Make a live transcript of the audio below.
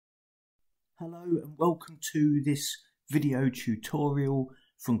Hello and welcome to this video tutorial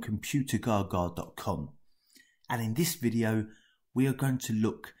from Computergaga.com, and in this video we are going to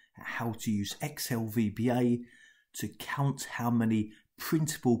look at how to use Excel VBA to count how many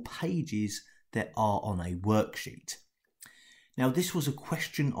printable pages there are on a worksheet. Now this was a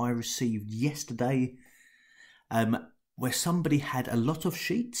question I received yesterday where somebody had a lot of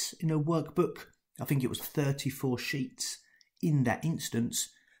sheets in a workbook. I think it was 34 sheets in that instance.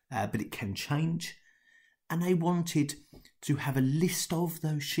 But it can change, and they wanted to have a list of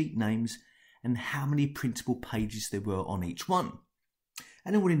those sheet names and how many printable pages there were on each one.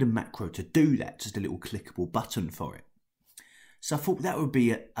 And they wanted a macro to do that, just a little clickable button for it. So I thought that would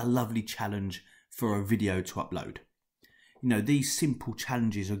be a lovely challenge for a video to upload. You know, these simple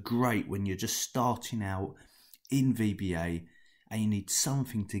challenges are great when you're just starting out in VBA and you need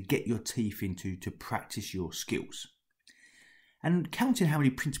something to get your teeth into to practice your skills. And counting how many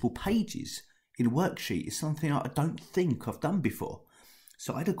printable pages in a worksheet is something I don't think I've done before.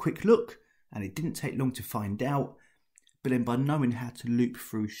 So I had a quick look and it didn't take long to find out. But then by knowing how to loop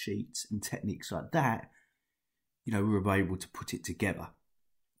through sheets and techniques like that, you know, we were able to put it together.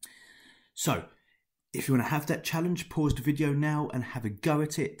 So if you want to have that challenge, pause the video now and have a go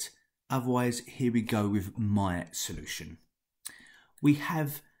at it. Otherwise, here we go with my solution. We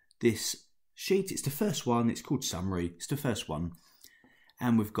have this sheet, it's the first one, it's called summary, it's the first one,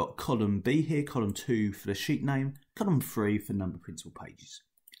 and we've got column B here, column 2 for the sheet name, column 3 for number of printable pages.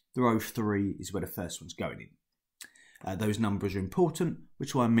 The row 3 is where the first one's going in. Those numbers are important, which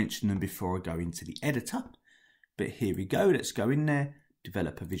is why I mentioned them before I go into the editor. But here we go, let's go in there,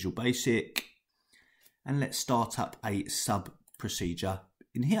 develop a Visual Basic, and let's start up a sub procedure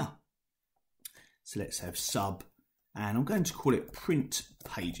in here. So let's have sub, and I'm going to call it print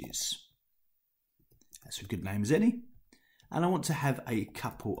pages. That's a good name as any. And I want to have a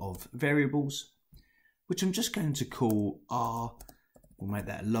couple of variables, which I'm just going to call R. We'll make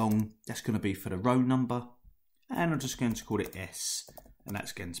that long. That's going to be for the row number. And I'm just going to call it S. And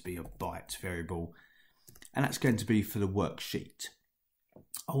that's going to be a byte variable. And that's going to be for the worksheet.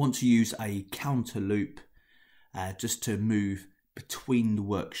 I want to use a counter loop just to move between the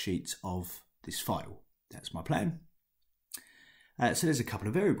worksheets of this file. That's my plan. So there's a couple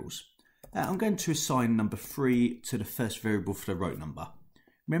of variables. I'm going to assign number 3 to the first variable for the row number.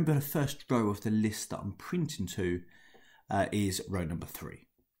 Remember, the first row of the list that I'm printing to is row number 3.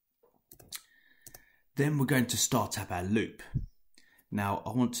 Then we're going to start up our loop. Now I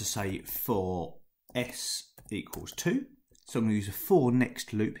want to say for S equals 2. So I'm going to use a for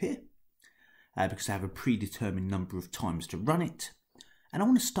next loop here because I have a predetermined number of times to run it. And I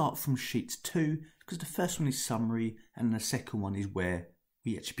want to start from sheet 2 because the first one is summary and the second one is where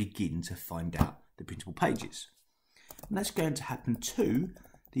we actually begin to find out the printable pages. And that's going to happen to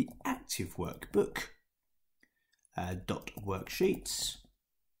the active workbook dot worksheets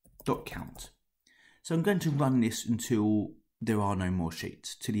dot count. So I'm going to run this until there are no more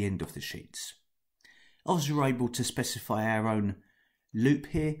sheets, to the end of the sheets. Obviously we're able to specify our own loop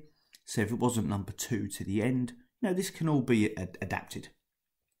here. So if it wasn't number 2 to the end, you know, this can all be adapted.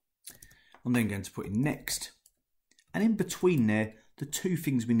 I'm then going to put in next. And in between there, the two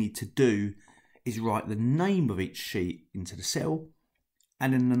things we need to do is write the name of each sheet into the cell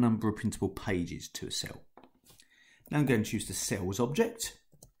and then the number of printable pages to a cell. Now I'm going to use the cells object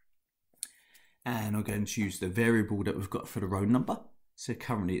and I'm going to use the variable that we've got for the row number. So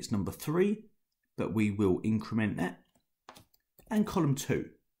currently it's number 3, but we will increment that. And column 2.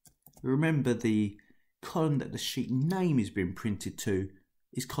 Remember, the column that the sheet name is being printed to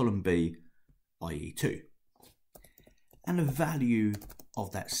is column B, i.e. 2. And the value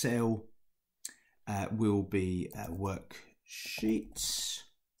of that cell will be worksheets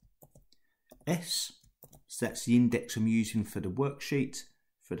S. So that's the index I'm using for the worksheet,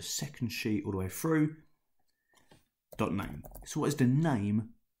 for the second sheet all the way through, dot name. So what is the name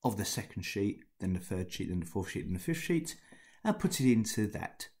of the second sheet, then the third sheet, then the fourth sheet, then the fifth sheet, and put it into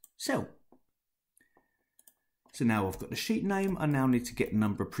that cell. So now I've got the sheet name. I now need to get the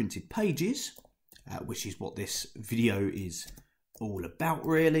number of printed pages, which is what this video is all about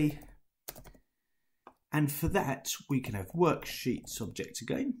really. And for that we can have worksheets object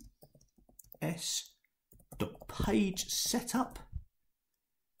again, s dot page setup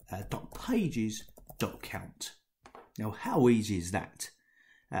dot pages dot count. Now how easy is that?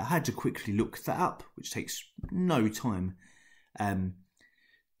 I had to quickly look that up, which takes no time,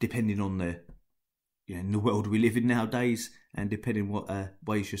 depending on the in the world we live in nowadays and depending what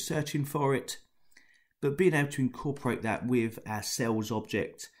ways you're searching for it. But being able to incorporate that with our cells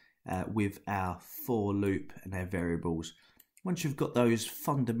object, with our for loop and our variables once you've got those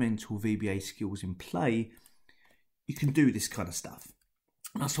fundamental VBA skills in play, you can do this kind of stuff.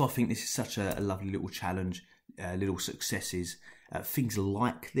 That's why I think this is such a lovely little challenge, little successes, things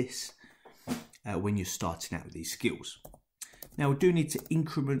like this when you're starting out with these skills. Now we do need to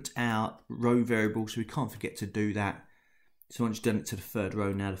increment our row variable, so we can't forget to do that. So once you've done it to the third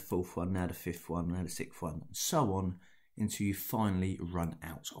row, now the fourth one, now the fifth one, now the sixth one, and so on, until you finally run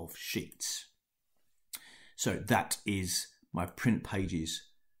out of sheets. So that is my print pages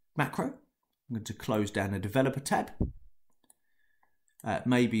macro. I'm going to close down the developer tab.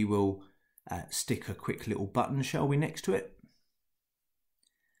 Maybe we'll stick a quick little button, shall we, next to it.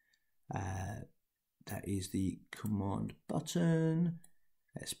 That is the command button.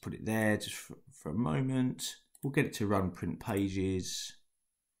 Let's put it there just for a moment. We'll get it to run print pages,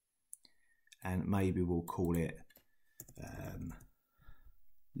 and maybe we'll call it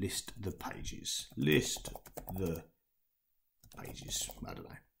list the pages. List the pages. I don't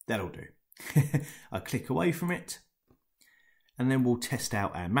know. That'll do. I click away from it, and then we'll test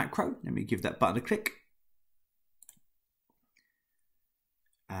out our macro. Let me give that button a click,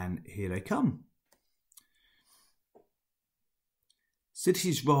 and here they come. So this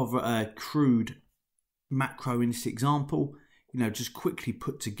is rather a crude macro in this example, just quickly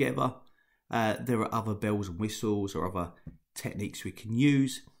put together. There are other bells and whistles or other techniques we can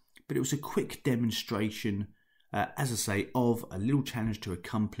use, but it was a quick demonstration, as I say, of a little challenge to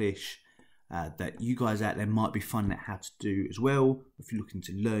accomplish that you guys out there might be finding out how to do as well. If you're looking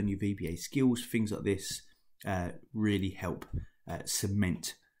to learn your VBA skills, things like this really help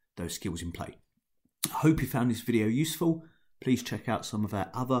cement those skills in play. I hope you found this video useful. Please check out some of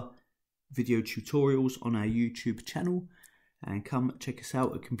our other video tutorials on our YouTube channel, and come check us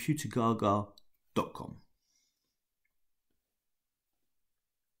out at Computergaga.com.